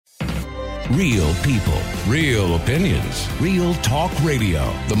Real people, real opinions, real talk radio.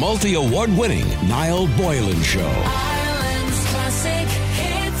 The multi-award winning Niall Boylan Show. Ireland's classic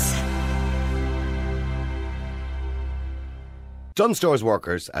hits. Dunnes Stores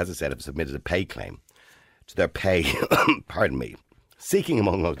workers, as I said, have submitted a pay claim to their pay, pardon me, seeking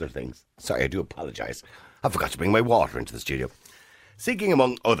among other things, sorry, I do apologise, I forgot to bring my water into the studio. Seeking,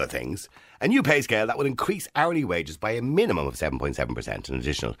 among other things, a new pay scale that would increase hourly wages by a minimum of 7.7% in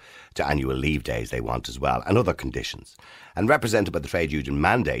addition to annual leave days they want as well, and other conditions. And represented by the trade union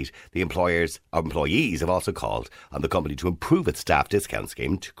mandate, the employees have also called on the company to improve its staff discount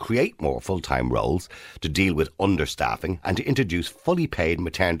scheme, to create more full-time roles, to deal with understaffing, and to introduce fully paid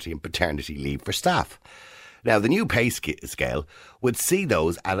maternity and paternity leave for staff. Now, the new pay scale would see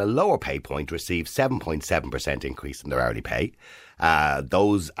those at a lower pay point receive 7.7% increase in their hourly pay.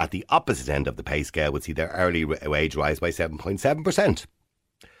 Those at the opposite end of the pay scale would see their hourly wage rise by 7.7%.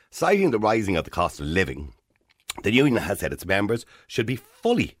 Citing the rising of the cost of living, the union has said its members should be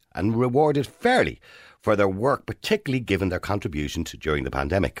fully and rewarded fairly for their work, particularly given their contribution during the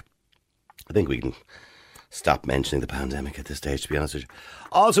pandemic. I think we can stop mentioning the pandemic at this stage, to be honest with you.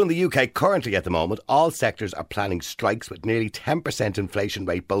 Also in the UK, currently at the moment, all sectors are planning strikes with nearly 10% inflation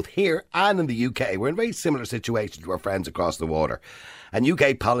rate both here and in the UK. We're in a very similar situation to our friends across the water. And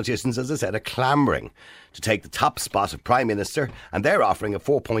UK politicians, as I said, are clamouring to take the top spot of Prime Minister, and they're offering a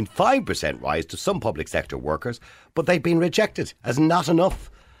 4.5% rise to some public sector workers, but they've been rejected as not enough.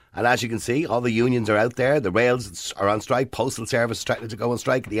 And as you can see, all the unions are out there. The rails are on strike. Postal Service is threatening to go on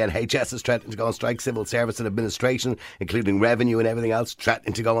strike. The NHS is threatening to go on strike. Civil Service and Administration, including revenue and everything else,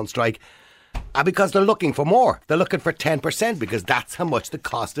 threatening to go on strike. And because they're looking for more. They're looking for 10% because that's how much the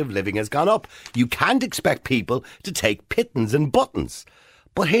cost of living has gone up. You can't expect people to take pittance and buttons.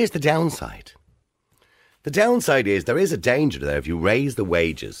 But here's the downside. The downside is there is a danger there if you raise the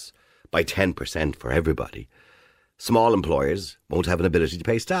wages by 10% for everybody. Small employers won't have an ability to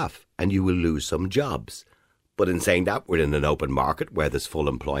pay staff and you will lose some jobs. But in saying that, we're in an open market where there's full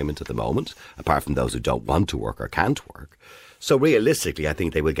employment at the moment, apart from those who don't want to work or can't work. So realistically, I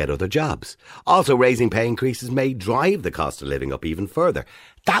think they will get other jobs. Also, raising pay increases may drive the cost of living up even further.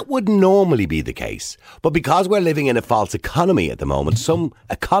 That would normally be the case. But because we're living in a false economy at the moment, some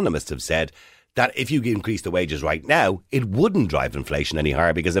economists have said that if you increase the wages right now, it wouldn't drive inflation any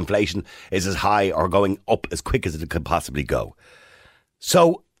higher because inflation is as high or going up as quick as it could possibly go.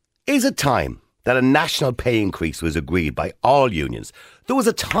 So, is it time that a national pay increase was agreed by all unions? There was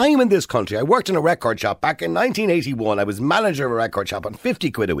a time in this country, I worked in a record shop back in 1981, I was manager of a record shop on 50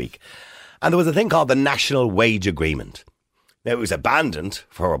 quid a week, and there was a thing called the National Wage Agreement. Now, it was abandoned,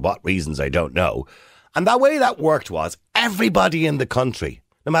 for what reasons I don't know, and the way that worked was everybody in the country,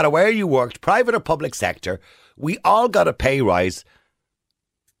 no matter where you worked, private or public sector, we all got a pay rise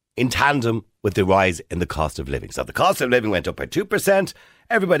in tandem with the rise in the cost of living. So if the cost of living went up by 2%,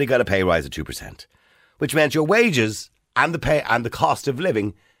 everybody got a pay rise of 2%, which meant your wages and the pay and the cost of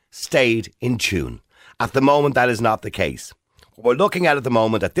living stayed in tune. At the moment, that is not the case. What we're looking at the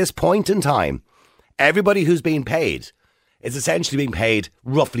moment, at this point in time, everybody who's being paid is essentially being paid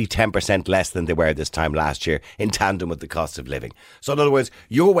roughly 10% less than they were this time last year in tandem with the cost of living. So in other words,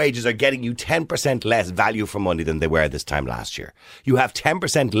 your wages are getting you 10% less value for money than they were this time last year. You have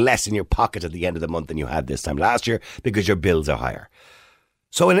 10% less in your pocket at the end of the month than you had this time last year because your bills are higher.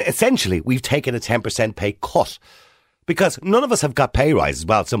 So essentially, we've taken a 10% pay cut because none of us have got pay rises.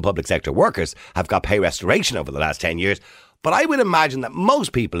 Well, some public sector workers have got pay restoration over the last 10 years. But I would imagine that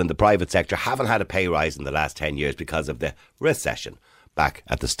most people in the private sector haven't had a pay rise in the last 10 years because of the recession back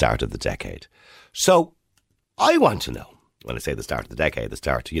at the start of the decade. So I want to know, when I say the start of the decade, the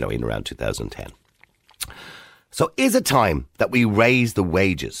start, in around 2010. So is it time that we raise the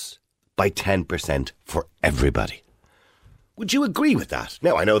wages by 10% for everybody? Would you agree with that?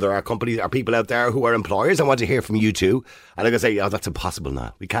 Now, I know there are people out there who are employers. I want to hear from you too. And I'm going to say, that's impossible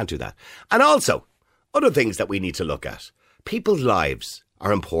now. We can't do that. And also, other things that we need to look at. People's lives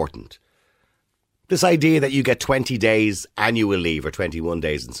are important. This idea that you get 20 days annual leave, or 21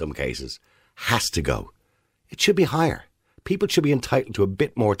 days in some cases, has to go. It should be higher. People should be entitled to a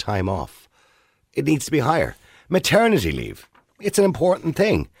bit more time off. It needs to be higher. Maternity leave, it's an important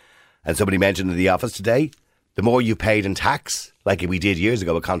thing. And somebody mentioned in the office today, the more you paid in tax, like we did years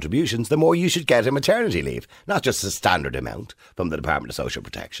ago with contributions, the more you should get in maternity leave. Not just a standard amount from the Department of Social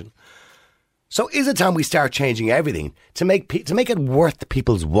Protection. So is it time we start changing everything to make it worth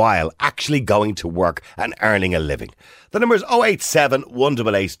people's while actually going to work and earning a living? The number is 087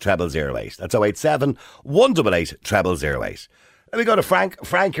 188 0008. That's 087 188 0008. Let me go to Frank.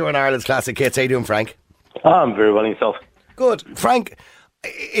 Frank, you're on Ireland's Classic Hits. How you doing, Frank? I'm very well, yourself. Good. Frank,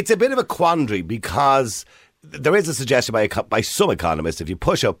 It's a bit of a quandary because there is a suggestion by some economists, if you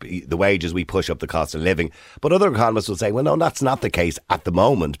push up the wages, we push up the cost of living. But other economists will say, well, no, that's not the case at the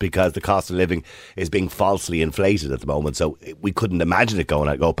moment because the cost of living is being falsely inflated at the moment. So we couldn't imagine it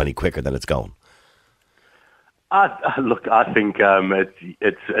going up any quicker than it's going. Look, I think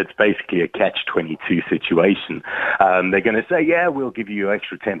it's basically a catch-22 situation. They're going to say, yeah, we'll give you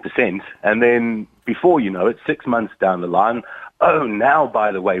extra 10%. And then before you know it, 6 months down the line, oh, now,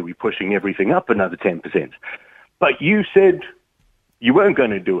 by the way, we're pushing everything up another 10%. But you said you weren't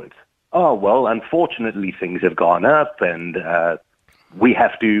going to do it. Oh, well, unfortunately, things have gone up and we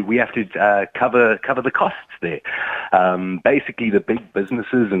have to cover the costs there. Basically, the big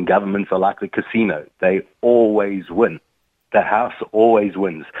businesses and governments are like the casino. They always win. The house always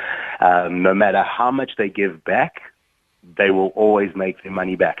wins. No matter how much they give back, they will always make their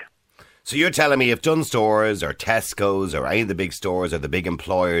money back. So you're telling me if Dunnes Stores or Tesco's or any of the big stores or the big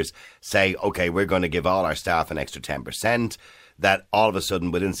employers say, OK, we're going to give all our staff an extra 10%, that all of a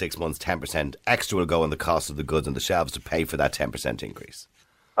sudden within 6 months 10% extra will go on the cost of the goods on the shelves to pay for that 10% increase?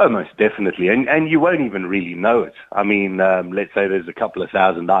 Oh, most definitely. And you won't even really know it. I mean, let's say there's a couple of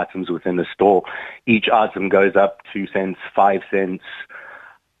thousand items within the store. Each item goes up 2 cents, 5 cents.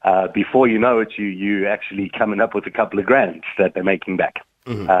 Before you know it, you actually coming up with a couple of grand that they're making back.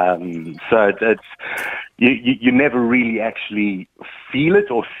 Mm-hmm. So it's you never really actually feel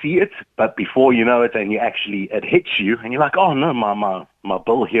it or see it, but before you know it, and it hits you, and you're like, oh no, my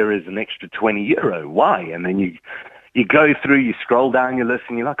bill here is an extra €20. Why? And then you go through, you scroll down your list,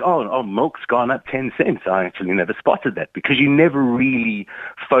 and you're like, oh, milk's gone up 10 cents. I actually never spotted that because you never really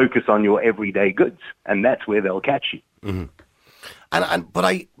focus on your everyday goods, and that's where they'll catch you. Mm-hmm.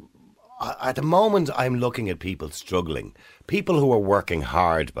 But at the moment, I'm looking at people struggling, people who are working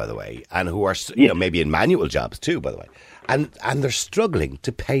hard, by the way, and who are maybe in manual jobs too, by the way, and they're struggling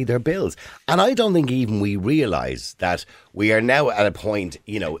to pay their bills. And I don't think even we realise that we are now at a point,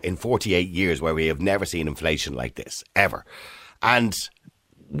 in 48 years where we have never seen inflation like this, ever. And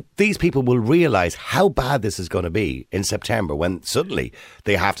these people will realise how bad this is going to be in September when suddenly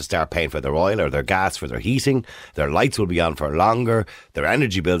they have to start paying for their oil or their gas for their heating. Their lights will be on for longer. Their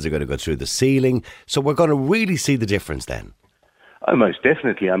energy bills are going to go through the ceiling. So we're going to really see the difference then. Oh, most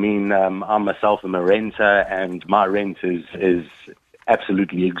definitely. I mean, I myself am a renter and my rent is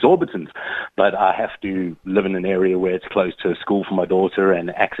absolutely exorbitant, but I have to live in an area where it's close to a school for my daughter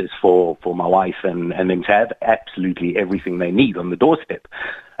and access for my wife and them to have absolutely everything they need on the doorstep.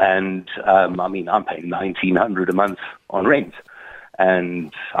 And I mean, I'm paying $1,900 a month on rent,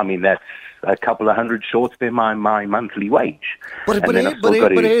 and I mean that's a couple of hundred short than my monthly wage. But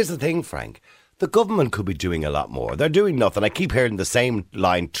here's the thing, Frank. The government could be doing a lot more. They're doing nothing. I keep hearing the same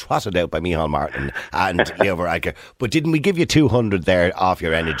line trotted out by Micheál Martin and Leo Varadkar. But didn't we give you 200 there off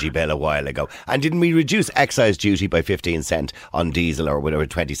your energy bill a while ago? And didn't we reduce excise duty by 15 cent on diesel or whatever,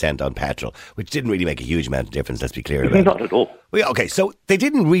 20 cent on petrol? Which didn't really make a huge amount of difference, let's be clear about it. Not at all. Okay, so they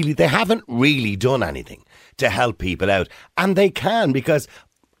haven't really done anything to help people out. And they can because...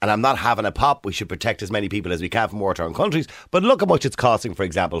 And I'm not having a pop, we should protect as many people as we can from war-torn countries. But look how much it's costing, for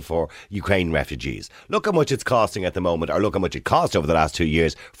example, for Ukraine refugees. Look how much it's costing at the moment, or look how much it cost over the last 2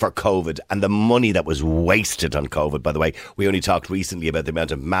 years for COVID and the money that was wasted on COVID. By the way, we only talked recently about the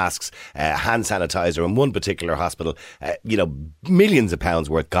amount of masks, hand sanitizer in one particular hospital. Millions of pounds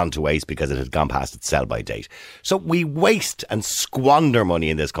worth gone to waste because it had gone past its sell-by date. So we waste and squander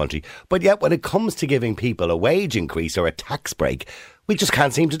money in this country. But yet when it comes to giving people a wage increase or a tax break, we just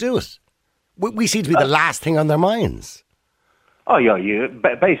can't seem to do it. We seem to be the last thing on their minds. Oh, yeah.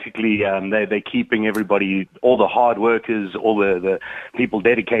 Basically, they're keeping everybody, all the hard workers, all the people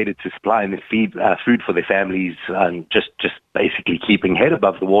dedicated to supplying the food for their families, just basically keeping head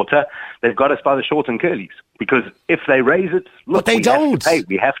above the water. They've got us by the short and curlies. Because if they raise it, look, but they don't.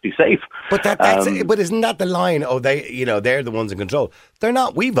 We have to save. But but isn't that the line? Oh, they're the ones in control. They're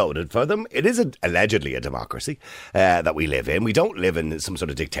not. We voted for them. It is allegedly a democracy that we live in. We don't live in some sort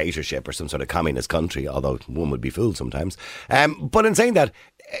of dictatorship or some sort of communist country, although one would be fooled sometimes. But in saying that,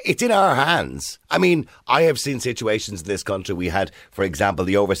 it's in our hands. I mean, I have seen situations in this country. We had, for example,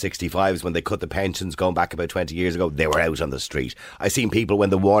 the over 65s when they cut the pensions going back about 20 years ago. They were out on the street. I've seen people when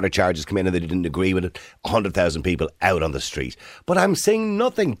the water charges come in and they didn't agree with it. 100,000 people out on the street. But I'm seeing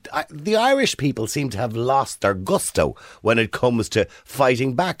nothing. The Irish people seem to have lost their gusto when it comes to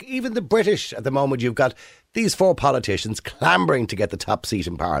fighting back. Even the British at the moment, you've got these four politicians clambering to get the top seat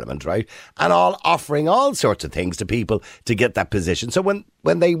in Parliament, right? And all offering all sorts of things to people to get that position. So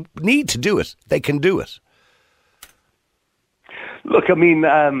when they need to do it, they can do it. Look, I mean,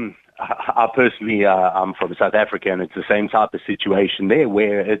 I personally, I'm from South Africa, and it's the same type of situation there,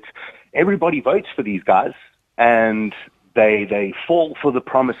 where it's everybody votes for these guys, and they fall for the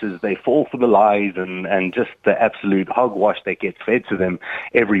promises, they fall for the lies, and just the absolute hogwash that gets fed to them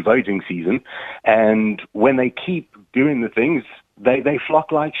every voting season. And when they keep doing the things, they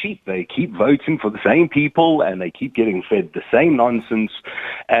flock like sheep. They keep voting for the same people, and they keep getting fed the same nonsense.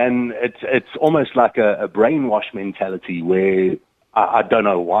 And it's almost like a brainwash mentality where I don't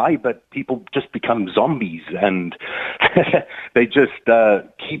know why, but people just become zombies, and they just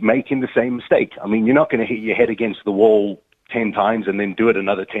keep making the same mistake. I mean, you're not going to hit your head against the wall 10 times and then do it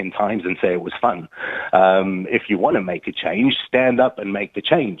another 10 times and say it was fun. If you want to make a change, stand up and make the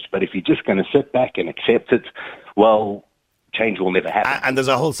change. But if you're just going to sit back and accept it, well, change will never happen. And there's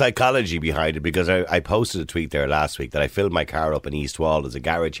a whole psychology behind it, because I posted a tweet there last week that I filled my car up in East Wall. There's a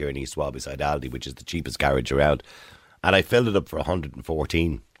garage here in East Wall beside Aldi, which is the cheapest garage around. And I filled it up for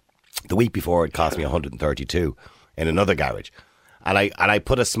 114. The week before, it cost me 132 in another garage. And I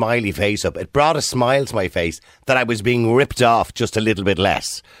put a smiley face up. It brought a smile to my face that I was being ripped off just a little bit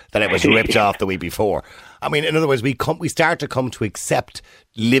less than I was ripped off the week before. I mean, in other words, we start to come to accept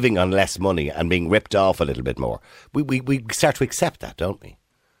living on less money and being ripped off a little bit more. We start to accept that, don't we?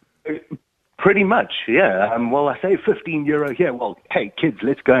 Pretty much, yeah. Well, I say €15 here. Well, hey, kids,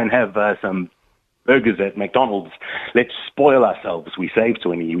 let's go and have some burgers at McDonald's. Let's spoil ourselves. We saved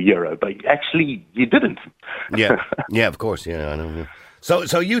 €20, but actually you didn't. Yeah, of course. Yeah, I know. Yeah.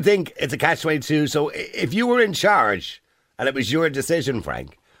 So you think it's a catch-22? So if you were in charge and it was your decision,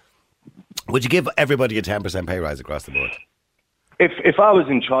 Frank, would you give everybody a 10% pay rise across the board? If I was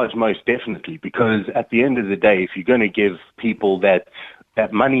in charge, most definitely, because at the end of the day, if you're going to give people that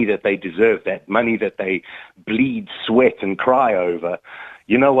money that they deserve, that money that they bleed, sweat and cry over,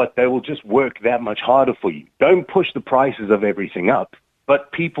 you know what, they will just work that much harder for you. Don't push the prices of everything up,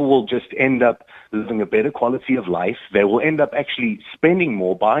 but people will just end up living a better quality of life. They will end up actually spending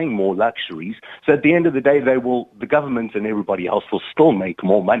more, buying more luxuries. So at the end of the day, the government and everybody else will still make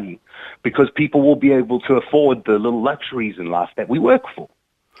more money, because people will be able to afford the little luxuries in life that we work for.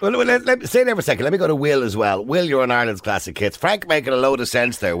 Well, let stay there for a second. Let me go to Will as well. Will, you're on Ireland's Classic Hits. Frank making a load of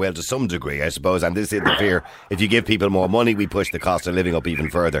sense there, Will, to some degree, I suppose. And this is the fear. If you give people more money, we push the cost of living up even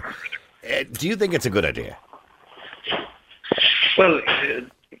further. Do you think it's a good idea? Well,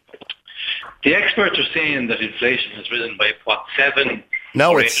 the experts are saying that inflation has risen by, 7?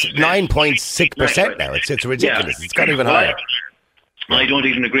 No, it's 9.6% now. It's ridiculous. Yeah. It's got even higher. I don't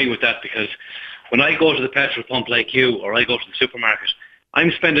even agree with that, because when I go to the petrol pump like you, or I go to the supermarket, I'm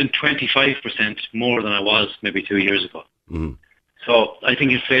spending 25% more than I was maybe 2 years ago. Mm. So I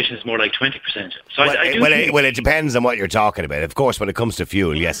think inflation is more like 20%. So it depends on what you're talking about. Of course, when it comes to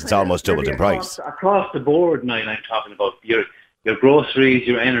fuel, yes, it's almost doubled in price. Across the board, Niall, I'm talking about your groceries,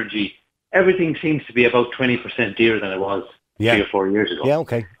 your energy. Everything seems to be about 20% dearer than it was 3 or 4 years ago. Yeah,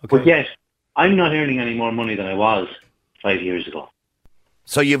 okay. But yet, I'm not earning any more money than I was 5 years ago.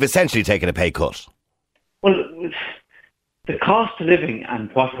 So you've essentially taken a pay cut? Well, the cost of living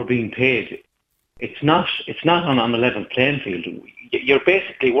and what we're being paid, it's not on a level playing field. You're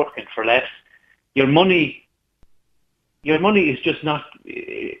basically working for less. Your money is just not.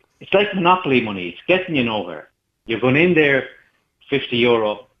 It's like monopoly money. It's getting you nowhere. You're going in there,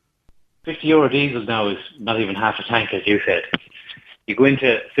 €50. €50 diesel now is not even half a tank, as you said. You go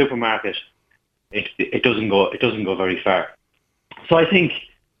into a supermarket, it doesn't go very far. So I think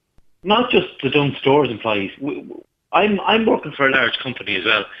not just the Dunnes Stores employees. I'm working for a large company as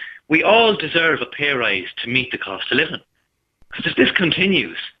well. We all deserve a pay rise to meet the cost of living. Because if this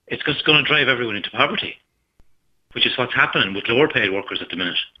continues, it's just going to drive everyone into poverty, which is what's happening with lower paid workers at the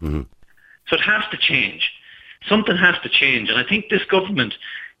minute. Mm-hmm. So it has to change. Something has to change. And I think this government,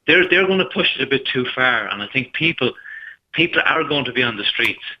 they're going to push it a bit too far. And I think people are going to be on the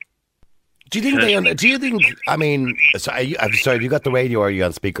streets. Do you think I mean, I'm sorry, have you got the radio or are you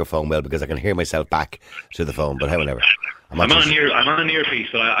on speakerphone, Will? Because I can hear myself back to the phone, but however. I'm on an earpiece,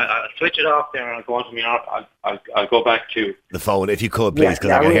 but I'll switch it off there and I'll go on to me. I'll go back to the phone, if you could, please,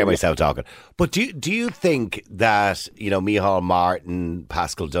 because I can hear myself talking. But do you think that, Micheál Martin,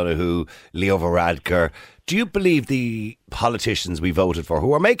 Paschal Donoghue, Leo Varadkar, do you believe the politicians we voted for,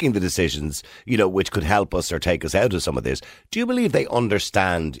 who are making the decisions, which could help us or take us out of some of this, do you believe they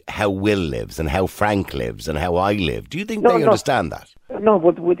understand how Will lives and how Frank lives and how I live? Do you think they understand that? No,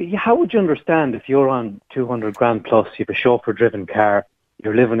 but how would you understand if you're on 200 grand plus, you have a chauffeur-driven car,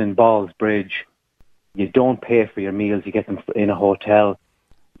 you're living in Ballsbridge, you don't pay for your meals, you get them in a hotel,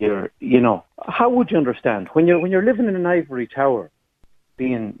 how would you understand? When you're living in an ivory tower,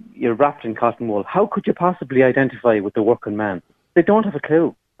 you're wrapped in cotton wool, how could you possibly identify with the working man? They don't have a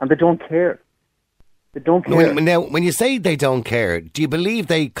clue. and they don't care. They don't care. Now, when you say they don't care, do you believe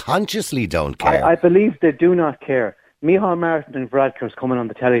they consciously don't care? I believe they do not care. Micheál Martin and Varadkar's coming on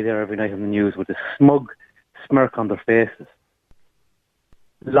the telly there every night on the news with a smug smirk on their faces,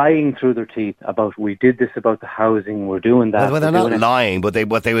 lying through their teeth about we did this about the housing, we're doing that. Well, they're not lying, but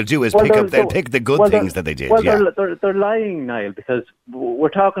what they will do is they'll pick the good things that they did. Well, they're lying, Niall, because we're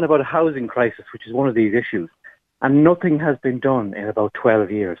talking about a housing crisis, which is one of these issues, and nothing has been done in about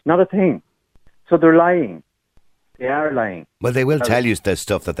 12 years. Not a thing. So they're lying. They are lying. Well, they will tell you the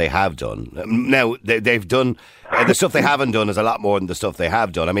stuff that they have done. Now, they've done... the stuff they haven't done is a lot more than the stuff they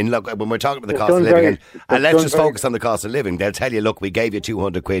have done. I mean, look, when we're talking about the cost of living, and let's just focus on the cost of living, they'll tell you, look, we gave you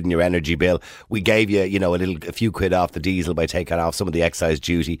 200 quid in your energy bill. We gave you, a few quid off the diesel by taking off some of the excise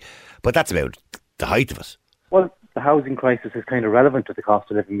duty. But that's about the height of it. Well, the housing crisis is kind of relevant to the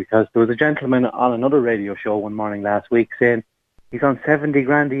cost of living because there was a gentleman on another radio show one morning last week saying he's on 70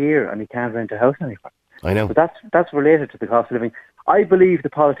 grand a year and he can't rent a house anymore. I know. So that's related to the cost of living. I believe the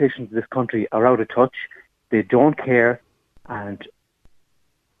politicians of this country are out of touch. They don't care, and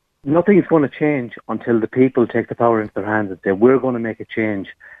nothing's going to change until the people take the power into their hands and say, we're going to make a change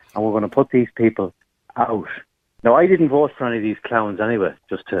and we're going to put these people out. Now, I didn't vote for any of these clowns anyway,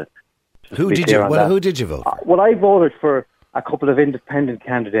 Who did you vote for? Well, I voted for a couple of independent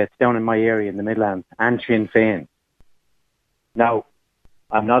candidates down in my area in the Midlands and Sinn Féin. Now,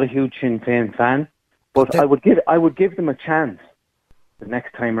 I'm not a huge Sinn Féin fan, but I would give them a chance the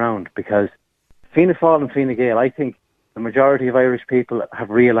next time round because Fianna Fáil and Fine Gael, I think the majority of Irish people have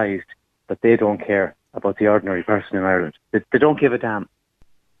realised that they don't care about the ordinary person in Ireland. They don't give a damn.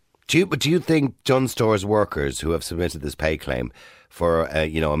 Do you think Dunnes Stores workers who have submitted this pay claim for a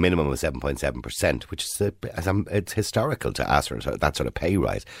minimum of 7.7%, which is it's historical to ask for that sort of pay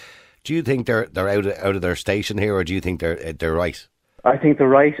rise, do you think they're out of their station here, or do you think they're right? I think they're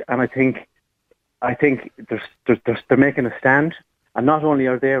right, and I think they're making a stand. And not only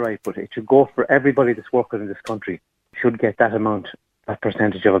are they right, but it should go for everybody that's working in this country should get that amount, that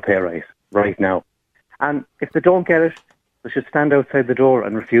percentage of a pay rise right now. And if they don't get it, they should stand outside the door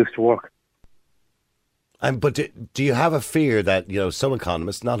and refuse to work. But do you have a fear that, some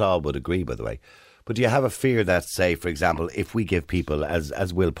economists, not all would agree, by the way, but do you have a fear that, say, for example, if we give people,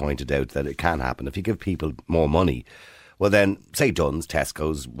 as Will pointed out, that it can happen, if you give people more money, well then, say Dunnes,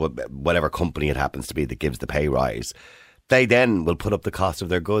 Tesco's, whatever company it happens to be that gives the pay rise, they then will put up the cost of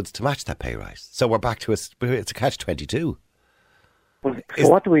their goods to match that pay rise. So we're back to it's a catch-22. Well, so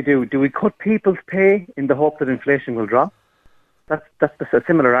what do? Do we cut people's pay in the hope that inflation will drop? That's a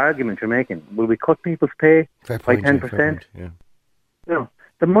similar argument you're making. Will we cut people's pay by 10%? Yeah.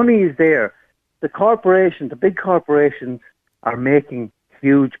 The money is there. The big corporations are making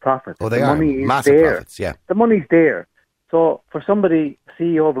huge profits. Oh, they the are. Money is Massive there. profits, yeah. The money's there. So for somebody,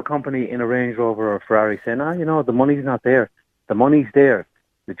 CEO of a company in a Range Rover or Ferrari saying, the money's not there. The money's there.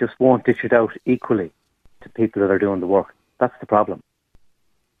 They just won't dish it out equally to people that are doing the work. That's the problem.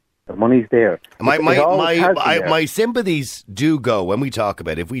 The money's there. My sympathies do go when we talk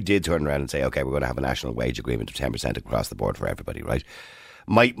about if we did turn around and say, okay, we're going to have a national wage agreement of 10% across the board for everybody, right?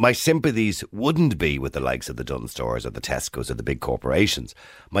 My sympathies wouldn't be with the likes of the Dunnes Stores or the Tesco's or the big corporations.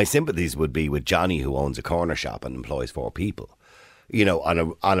 My sympathies would be with Johnny, who owns a corner shop and employs 4 people,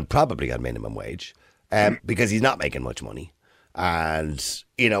 probably on minimum wage, because he's not making much money, and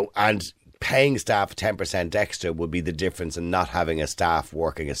paying staff 10% extra would be the difference in not having a staff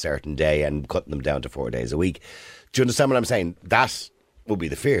working a certain day and cutting them down to 4 days a week. Do you understand what I'm saying? That would be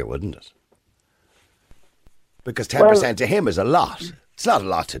the fear, wouldn't it? Because 10% to him is a lot. It's not a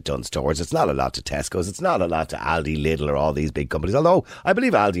lot to Dunnes Stores. It's not a lot to Tesco's. It's not a lot to Aldi, Lidl, or all these big companies. Although I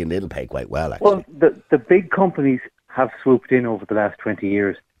believe Aldi and Lidl pay quite well, actually. Well, the big companies have swooped in over the last 20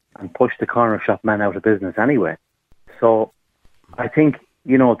 years and pushed the corner shop man out of business anyway. So I think,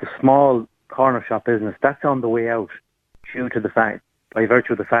 the small corner shop business, that's on the way out by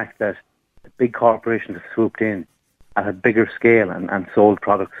virtue of the fact that the big corporations have swooped in at a bigger scale and sold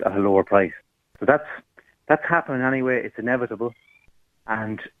products at a lower price. So that's happening anyway. It's inevitable.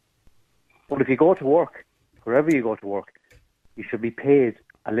 But if you go to work, wherever you go to work, you should be paid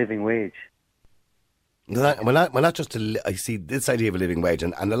a living wage. Not just I see this idea of a living wage,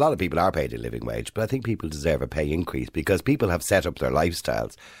 and a lot of people are paid a living wage, but I think people deserve a pay increase because people have set up their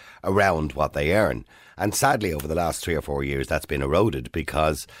lifestyles around what they earn. And sadly, over the last 3 or 4 years, that's been eroded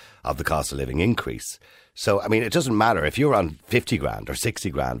because of the cost of living increase. So, I mean, it doesn't matter if you're on 50 grand or 60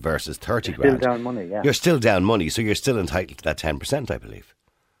 grand versus 30 grand. You're still down money, yeah. You're still down money, so you're still entitled to that 10%, I believe.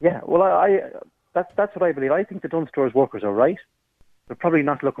 Yeah, well, that's what I believe. I think the Dunnes Stores workers are right. They're probably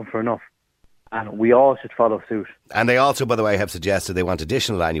not looking for enough. and we all should follow suit. And they also, by the way, have suggested they want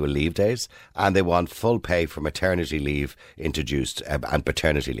additional annual leave days, and they want full pay for maternity leave introduced, and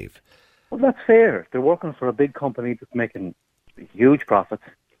paternity leave. Well, that's fair. If they're working for a big company that's making huge profits,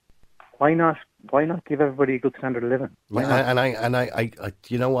 why not? Why not give everybody a good standard of living? Why not? And I,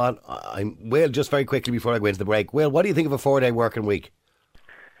 you know what? Will, just very quickly before I go into the break, Will, what do you think of a 4-day working week?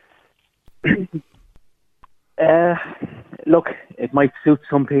 Look, it might suit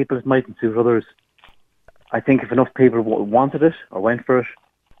some people, it mightn't suit others. I think if enough people wanted it or went for it,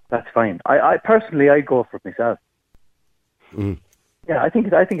 that's fine. I personally, I'd go for it myself. Mm. Yeah, I think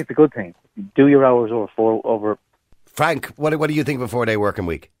it's a good thing. Do your hours over. Frank, what do you think of a 4-day working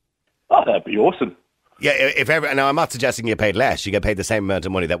week? Oh, that'd be awesome. Yeah, if ever. Now, I'm not suggesting you get paid less. You get paid the same amount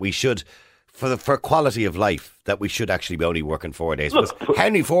of money that we should, for quality of life, that we should actually be only working 4 days. Look,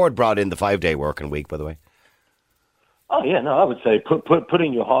 Henry Ford brought in the 5-day working week, by the way. Oh, yeah, no, I would say put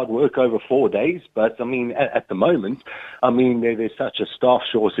in your hard work over 4 days. But, I mean, at the moment, I mean, there's such a staff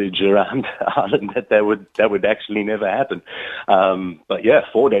shortage around Ireland that would actually never happen. But, yeah,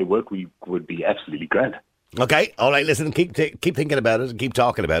 4-day work week would be absolutely grand. Okay, all right, listen, keep thinking about it and keep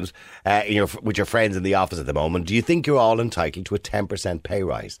talking about it with your friends in the office at the moment. Do you think you're all entitled to a 10% pay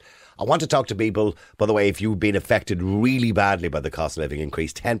rise? I want to talk to people, by the way, if you've been affected really badly by the cost of living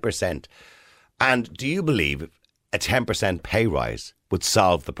increase, 10%. And do you believe a 10% pay rise would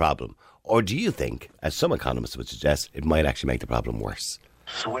solve the problem? Or do you think, as some economists would suggest, it might actually make the problem worse?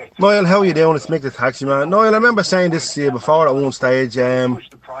 Niall, how are you doing? It's Mick the Taxi Man. Niall, I remember saying this to you before at one stage.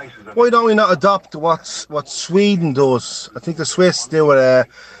 Why don't we not adopt what Sweden does? I think the Swiss do it.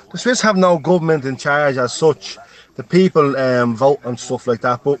 The Swiss have no government in charge as such. The people vote and stuff like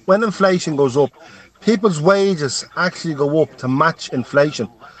that. But when inflation goes up, people's wages actually go up to match inflation.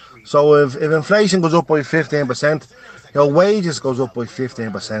 So if inflation goes up by 15%, your wages goes up by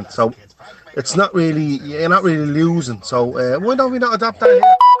 15%. So it's not really, you're not really losing. So why don't we not adapt that here?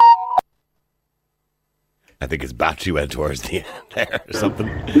 I think his battery went towards the end there or something.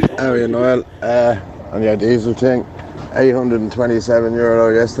 How are you, Noel? On your diesel thing,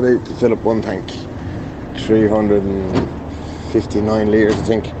 €827 yesterday to fill up one tank. 359 litres, I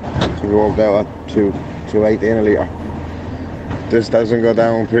think. So we worked out at 2.18 a litre. This doesn't go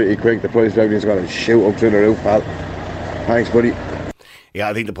down pretty quick. The price of everything's going to shoot up through the roof, pal. Thanks, buddy. Yeah,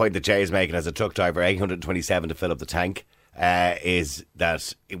 I think the point that Jay is making as a truck driver, 827 to fill up the tank, is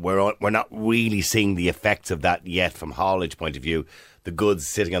that we're not really seeing the effects of that yet from haulage point of view. The goods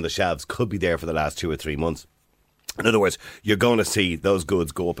sitting on the shelves could be there for the last 2 or 3 months. In other words, you're going to see those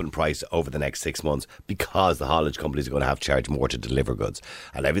goods go up in price over the next 6 months because the haulage companies are going to have to charge more to deliver goods.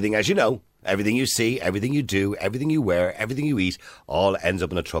 And everything, as you know, everything you see, everything you do, everything you wear, everything you eat, all ends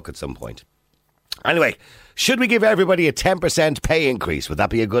up in a truck at some point. Anyway, should we give everybody a 10% pay increase? Would that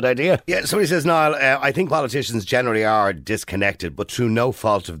be a good idea? Yeah, somebody says, Niall, I think politicians generally are disconnected, but through no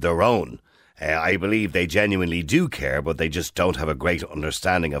fault of their own. I believe they genuinely do care, but they just don't have a great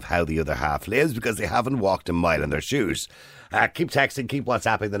understanding of how the other half lives because they haven't walked a mile in their shoes. Keep texting, keep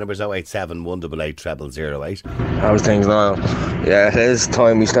WhatsApping. The number's 087 188 0008. How's things now? Yeah, it is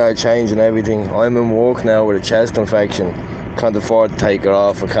time we start changing everything. I'm in work now with a chest infection. Can't afford to take it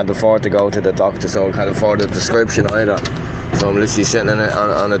off. I can't afford to go to the doctor, so I can't afford a prescription either. So I'm literally sitting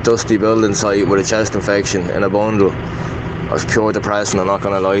on a dusty building site with a chest infection in a bundle. I was pure depressing, I'm not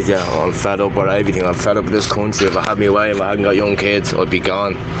going to lie to you. I'm fed up with everything. I'm fed up with this country. If I had me way, if I hadn't got young kids, I'd be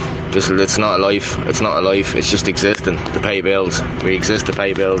gone. It's not a life. It's not a life. It's just existing to pay bills. We exist to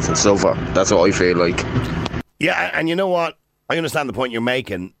pay bills and suffer. That's what I feel like. Yeah, and you know what? I understand the point you're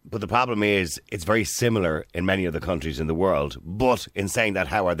making, but the problem is it's very similar in many other countries in the world. But in saying that,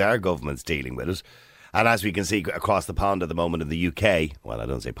 how are their governments dealing with it? And as we can see across the pond at the moment in the UK, well, I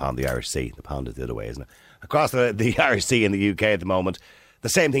don't say pond, the Irish Sea. The pond is the other way, isn't it? Across the Irish Sea in the UK at the moment, the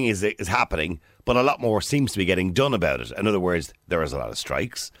same thing is happening, but a lot more seems to be getting done about it. In other words, there is a lot of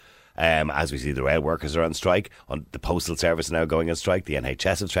strikes. As we see, the rail workers are on strike. The Postal Service is now going on strike. The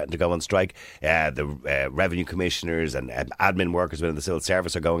NHS have threatened to go on strike. The revenue commissioners and admin workers within the civil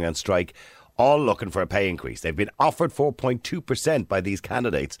service are going on strike, all looking for a pay increase. They've been offered 4.2% by these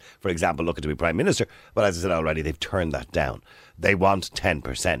candidates, for example, looking to be Prime Minister. But as I said already, they've turned that down. They want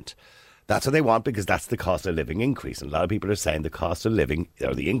 10%. That's what they want because that's the cost of living increase. And a lot of people are saying the cost of living,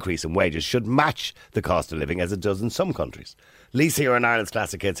 or the increase in wages, should match the cost of living as it does in some countries. Lisa, you're in Ireland's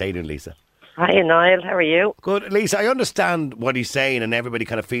Classic Hits. How you doing, Lisa? Hi, Niall. How are you? Good. Lisa, I understand what he's saying and everybody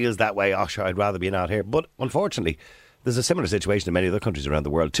kind of feels that way. Oh, sure, I'd rather be out here. But unfortunately, there's a similar situation in many other countries around the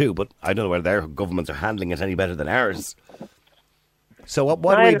world too. But I don't know whether their governments are handling it any better than ours. So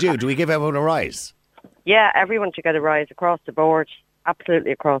what do we do? Do we give everyone a rise? Yeah, everyone should get a rise across the board.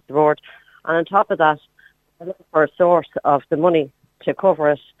 Absolutely across the board. And on top of that, they're looking for a source of the money to cover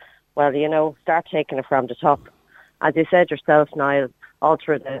it. Well, start taking it from the top. As you said yourself, Niall, all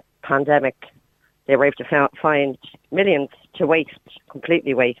through the pandemic, they were able to find millions to waste,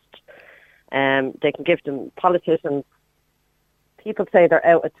 completely waste. They can give them politicians. People say they're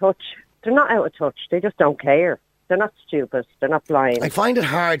out of touch. They're not out of touch. They just don't care. They're not stupid. They're not blind. I find it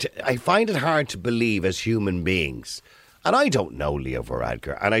hard to believe as human beings, and I don't know Leo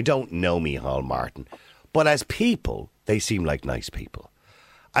Varadkar, and I don't know Micheál Martin, but as people, they seem like nice people.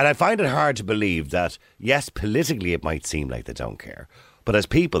 And I find it hard to believe that, yes, politically it might seem like they don't care, but as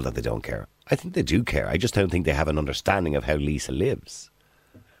people that they don't care. I think they do care. I just don't think they have an understanding of how Lisa lives.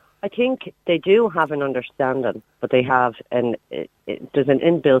 I think they do have an understanding, but they have there's an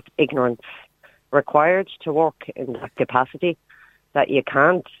inbuilt ignorance required to work in that capacity that you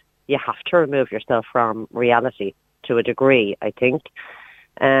have to remove yourself from reality to a degree, I think.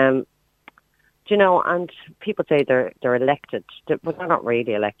 And people say they're elected, but they're not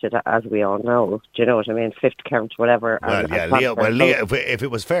really elected, as we all know. Do you know what I mean? Fifth count, whatever. Well, Leo, if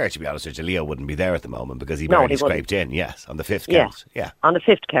it was fair, to be honest with you, Leo wouldn't be there at the moment because he barely scraped in, yes, on the fifth count. Yeah, on the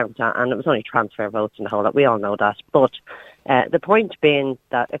fifth count, and it was only transfer votes and the whole lot. We all know that. But the point being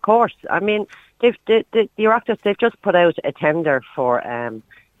that, of course, I mean, the Oireachtas, they've just put out a tender for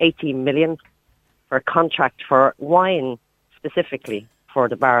 18 million for a contract for wine, specifically for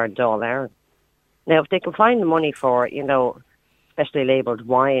the bar in Dáil Éireann. Now, if they can find the money for, specially labelled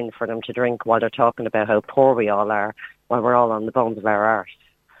wine for them to drink while they're talking about how poor we all are, while we're all on the bones of our arse,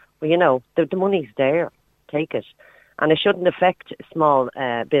 well, the money's there. Take it. And it shouldn't affect small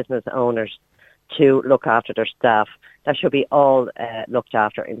business owners to look after their staff. That should be all looked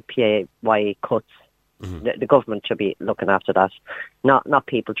after in PAYE cuts. Mm-hmm. The government should be looking after that, not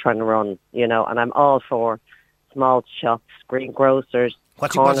people trying to run, and I'm all for small shops, greengrocers.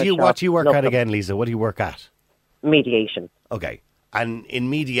 What do you work at again, Lisa? What do you work at? Mediation. Okay. And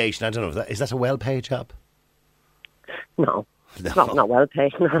in mediation, I don't know, is that a well-paid job? No. It's not well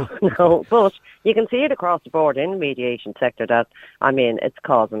paid, no. But you can see it across the board in the mediation sector that, it's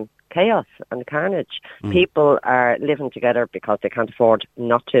causing chaos and carnage. People are living together because they can't afford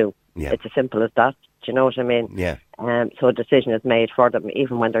not to. Yeah. It's as simple as that. Do you know what I mean? Yeah. So a decision is made for them,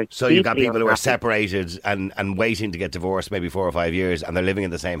 even when they're So you've got people who are separated and waiting to get divorced maybe 4 or 5 years, and they're living in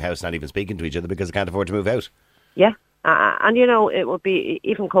the same house, not even speaking to each other because they can't afford to move out. Yeah. And, it would be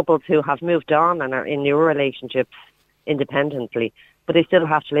even couples who have moved on and are in new relationships independently, but they still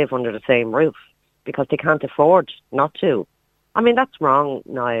have to live under the same roof because they can't afford not to. That's wrong,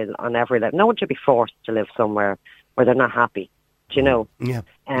 Niall, on every level. No one should be forced to live somewhere where they're not happy. Do you know? Yeah,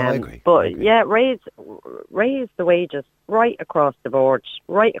 I agree. But yeah, raise the wages right across the board.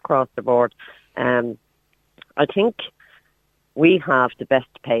 I think we have the best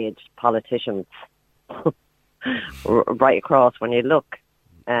paid politicians right across when you look.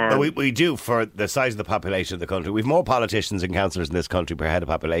 Well, we do for the size of the population of the country. We've more politicians and councillors in this country per head of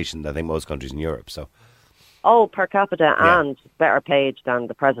population than I think most countries in Europe. So. Oh, per capita and better paid than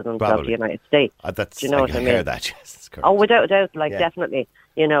the President of the United States. Do you know what I mean? I hear that, yes. That's correct. Oh, without a doubt, definitely.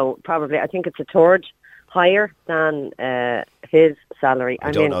 Probably, I think it's a third higher than his salary. I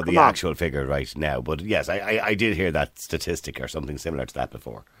don't know the actual figure right now, but yes, I did hear that statistic or something similar to that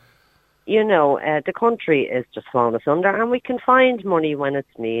before. The country is just falling asunder, and we can find money when it's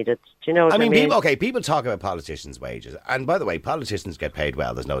needed. Do you know what I mean? People talk about politicians' wages, and by the way, politicians get paid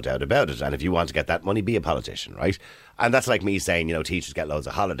well, there's no doubt about it, and if you want to get that money, be a politician, right? And that's like me saying, teachers get loads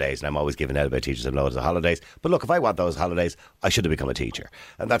of holidays, and I'm always giving out about teachers have loads of holidays, but look, if I want those holidays, I should have become a teacher,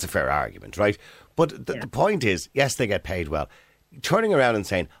 and that's a fair argument, right? But the point is, yes, they get paid well. Turning around and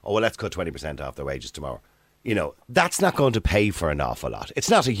saying, oh, well, let's cut 20% off their wages tomorrow. That's not going to pay for an awful lot. It's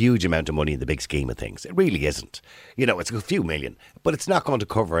not a huge amount of money in the big scheme of things. It really isn't. It's a few million, but it's not going to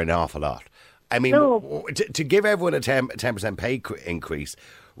cover an awful lot. To give everyone a 10% pay increase,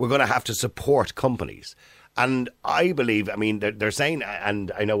 we're going to have to support companies. And I believe, they're saying,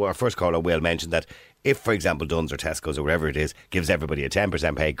 and I know our first caller Will mentioned that if, for example, Dunnes or Tesco's or whatever it is, gives everybody a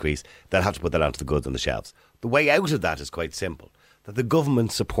 10% pay increase, they'll have to put that onto the goods on the shelves. The way out of that is quite simple. That the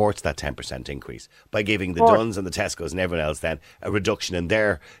government supports that 10% increase by giving the Dunnes and the Tesco's and everyone else then a reduction in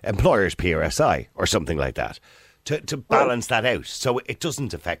their employer's PRSI or something like that to balance that out so it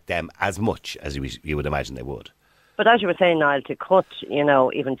doesn't affect them as much as you would imagine they would. But as you were saying, Niall, to cut,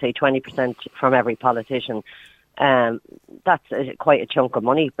 even say 20% from every politician, that's quite a chunk of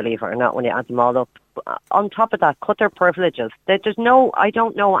money, believe it or not, when you add them all up. On top of that, cut their privileges. I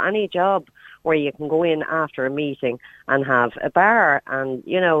don't know any job where you can go in after a meeting and have a bar and,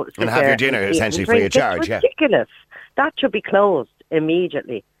 and have your dinner essentially free of charge. It's ridiculous. That should be closed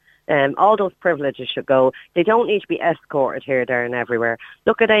immediately. All those privileges should go. They don't need to be escorted here, there and everywhere.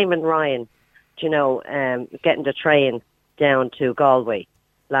 Look at Eamon Ryan, getting the train down to Galway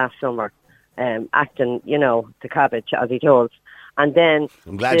last summer, acting, the cabbage as he does. And then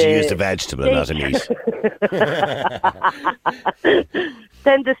I'm glad you used a vegetable and not a meat.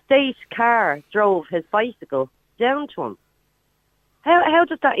 Then the state car drove his bicycle down to him. How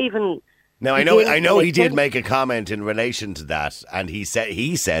does that even... Now, I know he did make a comment in relation to that, and he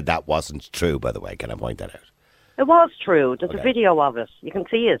said that wasn't true, by the way. Can I point that out? It was true. There's a video of it. You can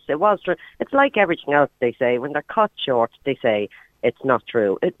see it. It was true. It's like everything else they say. When they're cut short, they say it's not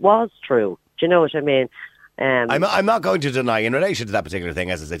true. It was true. Do you know what I mean? I'm not going to deny, in relation to that particular thing,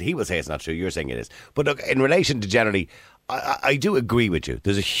 as I said, he will say it's not true, you're saying it is. But look, in relation to generally, I do agree with you.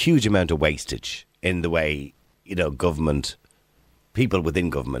 There's a huge amount of wastage in the way, government... people within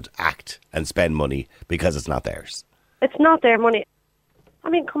government act and spend money because it's not theirs. It's not their money. I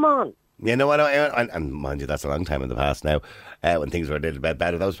mean, come on. Yeah, no, I know. And mind you, that's a long time in the past now, when things were a little bit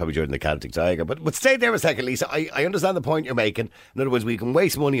better. That was probably during the Celtic Tiger. But stay there a second, Lisa. I understand the point you're making. In other words, we can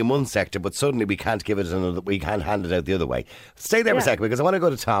waste money in one sector, but suddenly we can't give it another. We can't hand it out the other way. Stay there a second, because I want to go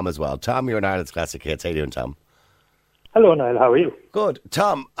to Tom as well. Tom, you're an Ireland's Classic Hits. How are you doing, Tom? Hello, Niall. How are you? Good.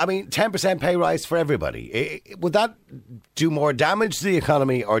 Tom, 10% pay rise for everybody. Would that do more damage to the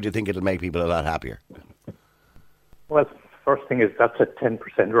economy, or do you think it'll make people a lot happier? Well, first thing is that's a 10%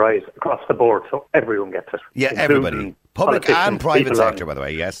 rise across the board, so everyone gets it. Yeah, everybody. Public and private sector, by the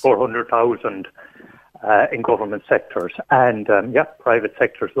way, yes. 400,000 in government sectors and, private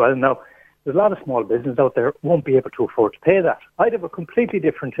sector as well. Now, there's a lot of small business out there won't be able to afford to pay that. I'd have a completely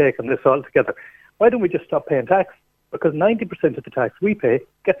different take on this altogether. Why don't we just stop paying tax? Because 90% of the tax we pay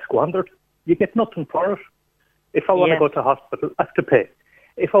gets squandered. You get nothing for it. If I want to go to hospital, I have to pay.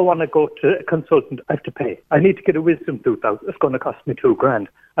 If I want to go to a consultant, I have to pay. I need to get a wisdom tooth out. It's going to cost me $2,000.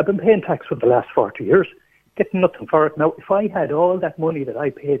 I've been paying tax for the last 40 years, getting nothing for it. Now, if I had all that money that I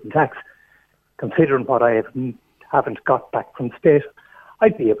paid in tax, considering what I haven't got back from the state,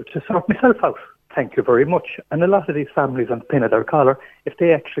 I'd be able to sort myself out. Thank you very much. And a lot of these families on the pin of their collar, if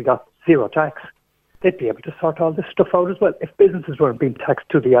they actually got zero tax, they'd be able to sort all this stuff out as well. If businesses weren't being taxed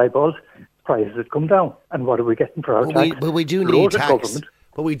to the eyeballs, prices would come down. And what are we getting for our tax? But we do need tax.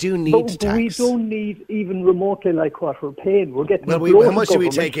 But we do need tax. We don't need even remotely like what we're paying. We're getting. How much do we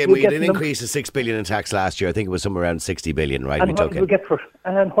take in? We had an increase of $6 billion in tax last year. I think it was somewhere around 60 billion, right? And what did we get for it?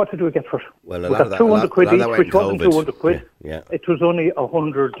 And what did we get for it? Well, we got 200 quid each, which wasn't 200 quid. Yeah. It was only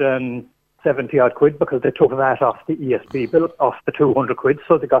 170 odd quid because they took that off the ESB bill, off the 200 quid,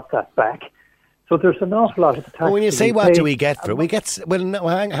 so they got that back. So there's an awful lot of the tax. Well, when you say what do we get for it, we get. Well, no,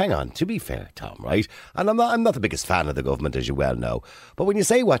 hang on. To be fair, Tom, right? And I'm not the biggest fan of the government, as you well know. But when you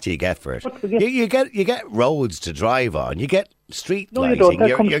say what do you get for it, you get roads to drive on. You get street lighting.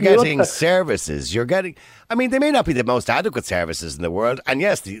 You're getting services. You're getting. I mean, they may not be the most adequate services in the world. And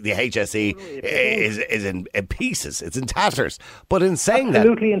yes, the HSE is in pieces. It's in tatters. But in saying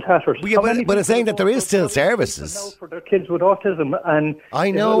absolutely in tatters. But in saying that there is still services for their kids with autism, and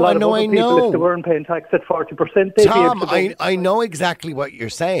I know. If they weren't paying tax at 40%, Tom, I know exactly what you're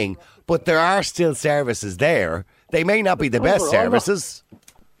saying, but there are still services there. They may not be the best services.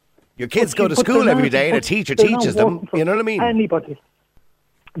 Your kids go to school every day and a teacher teaches them. You know what I mean? Anybody.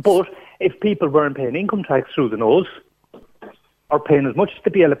 But if people weren't paying income tax through the nose, or paying as much as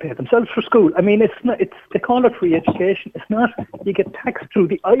they'd be able to pay themselves for school, I mean, they call it free education. It's not. You get taxed through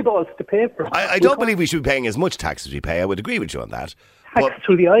the eyeballs to pay for it. I don't believe we should be paying as much tax as we pay. I would agree with you on that. Tax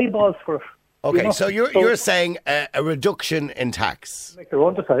through the eyeballs for it. Okay, so you're saying a reduction in tax. Make their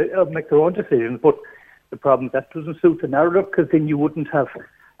own decisions, but the problem is that doesn't suit the narrative, because then you wouldn't have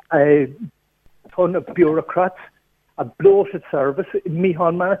a ton of bureaucrats, a bloated service.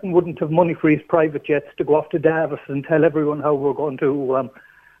 Micheál Martin wouldn't have money for his private jets to go off to Davos and tell everyone how we're going to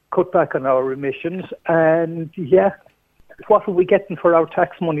cut back on our emissions. And what are we getting for our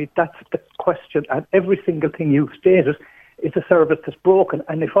tax money? That's the question. And every single thing you've stated is a service that's broken.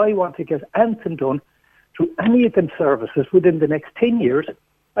 And if I want to get anything done through any of them services within the next 10 years, I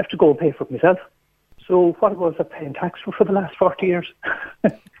have to go and pay for it myself. So what was I paying tax for the last 40 years?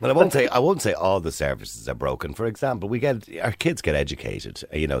 Well, I won't say all the services are broken. For example, our kids get educated,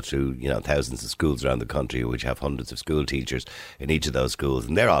 through thousands of schools around the country, which have hundreds of school teachers in each of those schools,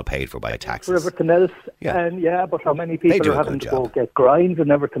 and they're all paid for by taxes. For everything else, but how many people are having to go get grinds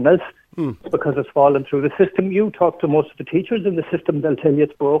and everything else because it's fallen through the system? You talk to most of the teachers in the system, they'll tell you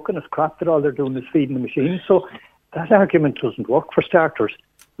it's broken, it's crap, that all they're doing is feeding the machine. So that argument doesn't work for starters.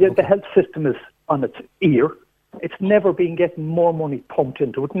 The health system is on its ear. It's never been getting more money pumped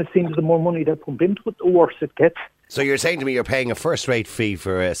into it, and it seems the more money they pump into it, the worse it gets. So you're saying to me you're paying a first-rate fee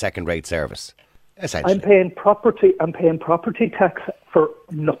for a second-rate service, essentially? I'm paying property tax for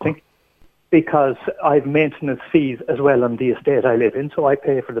nothing because I've maintenance fees as well on the estate I live in. So I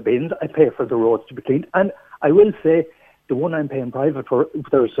pay for the bins, I pay for the roads to be cleaned, and I will say the one I'm paying private for,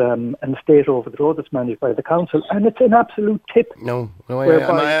 there's an estate over the road that's managed by the council, and it's an absolute tip. No,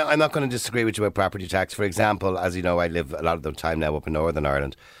 I'm not going to disagree with you about property tax. For example, as you know, I live a lot of the time now up in Northern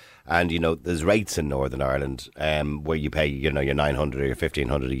Ireland. And, you know, there's rates in Northern Ireland where you pay, you know, your 900 or your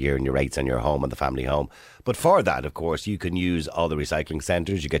 1,500 a year in your rates on your home, on the family home. But for that, of course, you can use all the recycling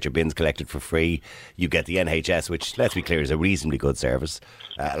centres. You get your bins collected for free. You get the NHS, which, let's be clear, is a reasonably good service.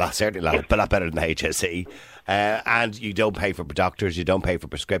 Certainly a lot better than the HSE. And you don't pay for doctors. You don't pay for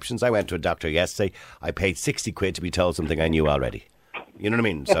prescriptions. I went to a doctor yesterday. I paid 60 quid to be told something I knew already. You know what I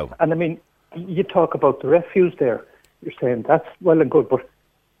mean? Yeah, So, and I mean, you talk about the refuse there. You're saying that's well and good, but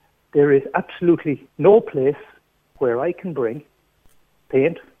there is absolutely no place where I can bring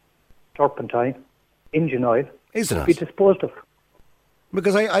paint, turpentine, engine oil to be disposed of.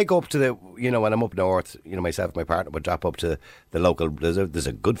 Because I go up to the, you know, when I'm up north, you know, myself and my partner would drop up to the local, there's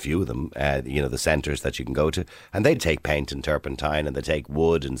a good few of them, you know, the centres that you can go to, and they take paint and turpentine, and they take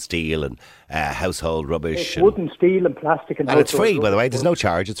wood and steel and household rubbish. Wood and steel and plastic. And it's free, by the way, there's no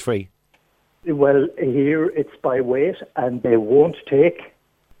charge, it's free. Well, here it's by weight, and they won't take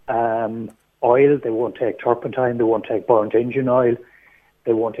oil, they won't take turpentine, they won't take burnt engine oil,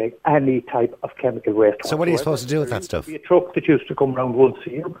 they won't take any type of chemical waste. So what are you supposed to do with that stuff? There used to be a truck that used to come around once a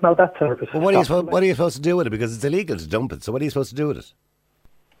year, but now that service well, what are you supposed to do with it? Because it's illegal to dump it, so what are you supposed to do with it?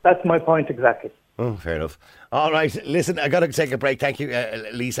 That's my point exactly. Oh, fair enough. All right, listen, I got to take a break. Thank you,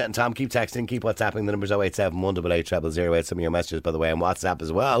 Lisa and Tom. Keep texting, keep WhatsApping. The number's 087 188 0008. Some of your messages, by the way, on WhatsApp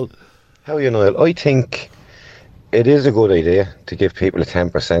as well. How are you, Niall? I think it is a good idea to give people a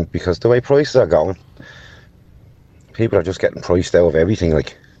 10% because the way prices are going, people are just getting priced out of everything,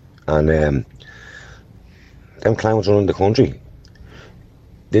 like, and them clowns running the country,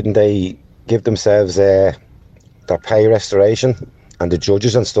 didn't they give themselves their pay restoration and the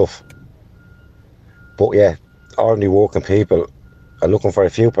judges and stuff? But yeah, ordinary working people are looking for a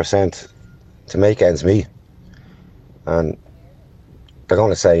few percent to make ends meet, and they're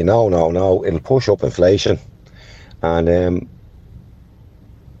going to say no, it'll push up inflation. And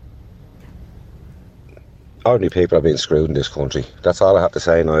ordinary people are being screwed in this country. That's all I have to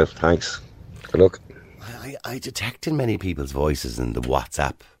say, Niall. Thanks. Good luck. I detect in many people's voices in the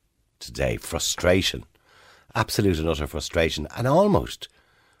WhatsApp today frustration, absolute and utter frustration, and almost,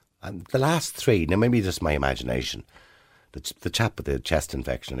 and the last three, now maybe just my imagination, the chap with the chest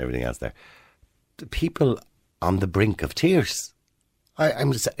infection and everything else there, the people on the brink of tears.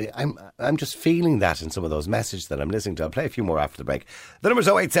 I'm just feeling that in some of those messages that I'm listening to. I'll play a few more after the break. The number's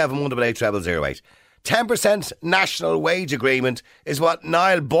 087 188 0008. 10% national wage agreement is what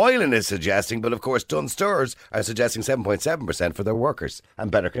Niall Boylan is suggesting, but of course Dunsters are suggesting 7.7% for their workers and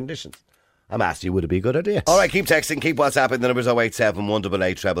better conditions. I'm asking you, would it be a good idea? All right, keep texting, keep WhatsApping. The number's 087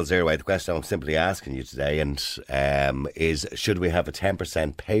 188 0008. The question I'm simply asking you today is, should we have a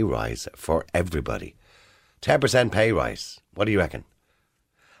 10% pay rise for everybody? 10% pay rise. What do you reckon?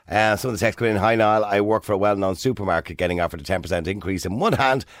 Some of the text coming in. Hi Niall, I work for a well-known supermarket. Getting offered a 10% increase in one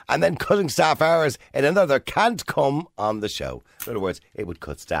hand and then cutting staff hours in another can't come on the show. In other words, it would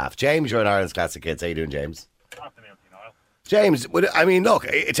cut staff. James, you're in Ireland's Classic Kids. How you doing, James? Afternoon, Niall. James, look,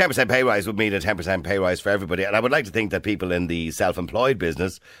 a 10% pay rise would mean a 10% pay rise for everybody, and I would like to think that people in the self-employed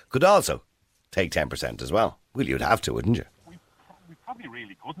business could also take 10% as well. Well, you'd have to, wouldn't you? We probably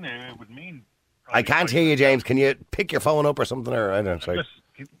really couldn't. It would mean... I can't hear you, James. Can you pick your phone up or something? Or I don't know. Sorry.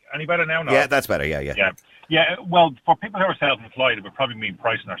 Any better now? No? Yeah, that's better. Yeah. Yeah, well, for people who are self-employed, it would probably mean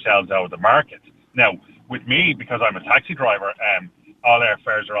pricing ourselves out of the market. Now, with me, because I'm a taxi driver, all our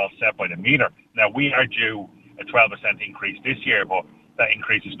fares are all set by the meter. Now, we are due a 12% increase this year, but that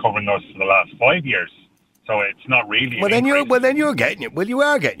increase is covering us for the last 5 years. So it's not really. You are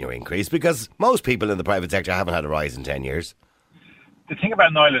getting your increase because most people in the private sector haven't had a rise in 10 years. The thing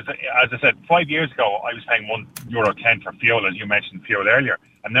about Niall is, as I said, 5 years ago, I was paying €1.10 for fuel, as you mentioned fuel earlier.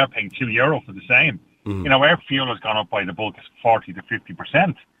 I'm now paying €2 for the same. You know, our fuel has gone up by the bulk of 40 to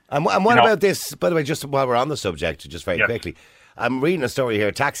 50%. And what about this, by the way, just while we're on the subject, just very quickly, I'm reading a story here.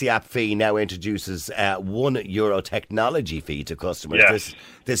 Taxi app fee now introduces €1 technology fee to customers. Yes.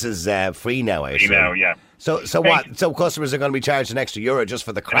 This is free now, I assume. Free now, yeah. So what? So customers are going to be charged an extra €1 just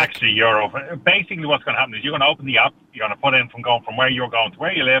for the crack? An extra €1. Basically what's going to happen is you're going to open the app, you're going to put in from where you're going to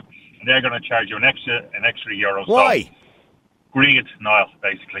where you live, and they're going to charge you an extra €1. Why? So, greed, Niall,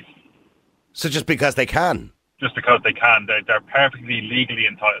 basically. So just because they can? Just because they can. They're perfectly legally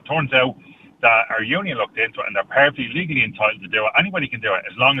entitled. It turns out that our union looked into it, and they're perfectly legally entitled to do it. Anybody can do it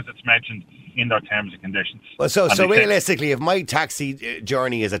as long as it's mentioned in their terms and conditions. Well, so realistically, if my taxi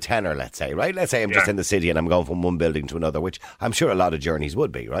journey is a tenner, let's say, right? Let's say I'm just in the city and I'm going from one building to another, which I'm sure a lot of journeys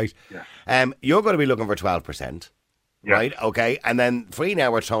would be, right? Yeah. You're going to be looking for 12%, right? Okay, and then Free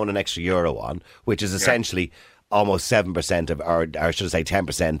Now we're throwing an extra euro on, which is essentially almost 7% of, or should I say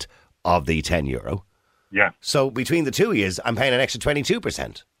 10% of the €10. Yeah. So between the two years, I'm paying an extra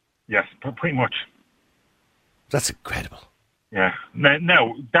 22%. Yes, pretty much. That's incredible. Yeah.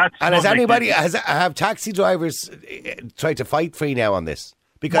 No, that's. And has anybody have taxi drivers tried to fight Free Now on this?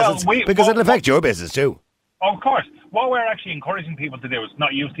 Because it'll affect your business too. Of course. What we're actually encouraging people to do is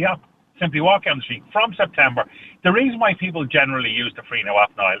not use the app. Simply walk down the street from September. The reason why people generally use the Free Now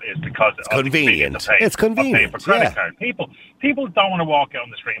app, Niall, is because it's convenient. It's convenient. For credit card. People don't want to walk out on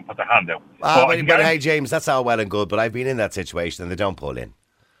the street and put their hand out. But hey, James, that's all well and good. But I've been in that situation and they don't pull in.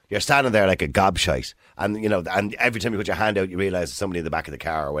 You're standing there like a gobshite, and and every time you put your hand out, you realise there's somebody in the back of the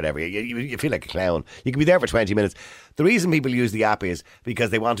car or whatever. You feel like a clown. You can be there for 20 minutes. The reason people use the app is because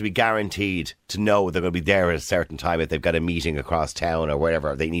they want to be guaranteed to know they're going to be there at a certain time if they've got a meeting across town or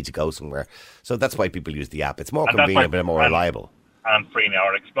wherever they need to go somewhere. So that's why people use the app. It's more convenient, but more reliable. And Free Now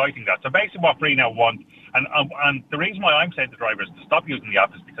are exploiting that. So basically, what Free Now want, and the reason why I'm saying to drivers to stop using the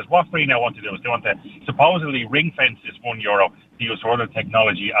app is because what Free Now want to do is they want to supposedly ring fence this €1 to use for other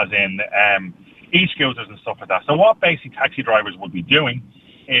technology, as in e-scooters and stuff like that. So what basic taxi drivers would be doing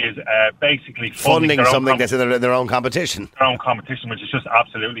is basically funding something that's in their own competition. Their own competition, which is just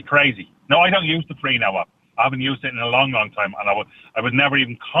absolutely crazy. No, I don't use the Free Now app. I haven't used it in a long, long time, and I would never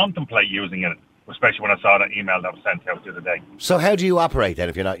even contemplate using it, especially when I saw that email that was sent out the other day. So how do you operate then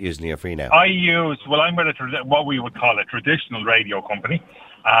if you're not using your Free Now? I'm with what we would call a traditional radio company,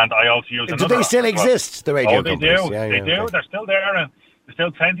 and I also use another. Do they still exist, the radio companies? Oh, they do. Okay. They're still there, and there's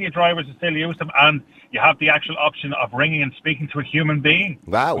still plenty of drivers who still use them, and you have the actual option of ringing and speaking to a human being.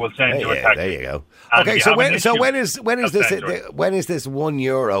 Wow. Who will send you a taxi. There you go. Okay, so when is this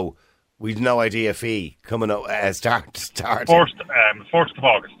 €1 with no idea fee coming up starting? 1st of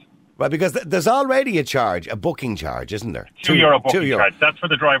August. Right, because there's already a booking charge, isn't there? €2 booking charge. That's for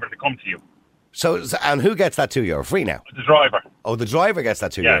the driver to come to you. So, and who gets that €2? Free Now? The driver. Oh, the driver gets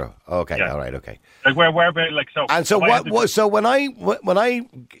that €2. Yeah. Okay, yeah. all right, okay. Like where like so. And so So when I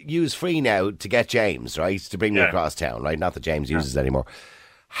use Free Now to get James, right, to bring me across town, right, not that James uses it anymore.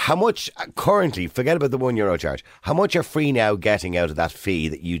 How much currently? Forget about the €1 charge. How much are Free Now getting out of that fee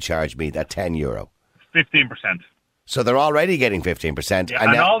that you charge me? That €10. 15%. So they're already getting 15%, yeah,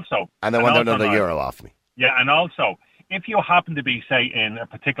 and they want another €1 off me. Yeah, and also, if you happen to be, say, in a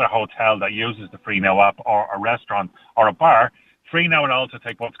particular hotel that uses the Free Now app, or a restaurant, or a bar, Free Now would also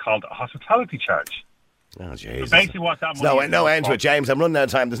take what's called a hospitality charge. Oh, Jesus. So basically what that money no end to it, James. I'm running out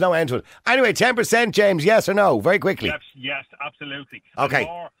of time. There's no end to it. Anyway, 10%, James, yes or no? Very quickly. Yes, absolutely. Okay.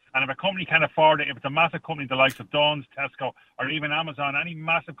 And if a company can afford it, if it's a massive company, the likes of Dunnes, Tesco, or even Amazon, any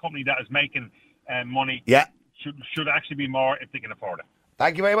massive company that is making money should actually be more if they can afford it.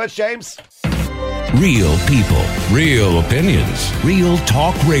 Thank you very much, James. Real people, real opinions, real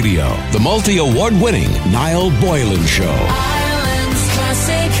talk radio. The multi-award winning Niall Boylan Show.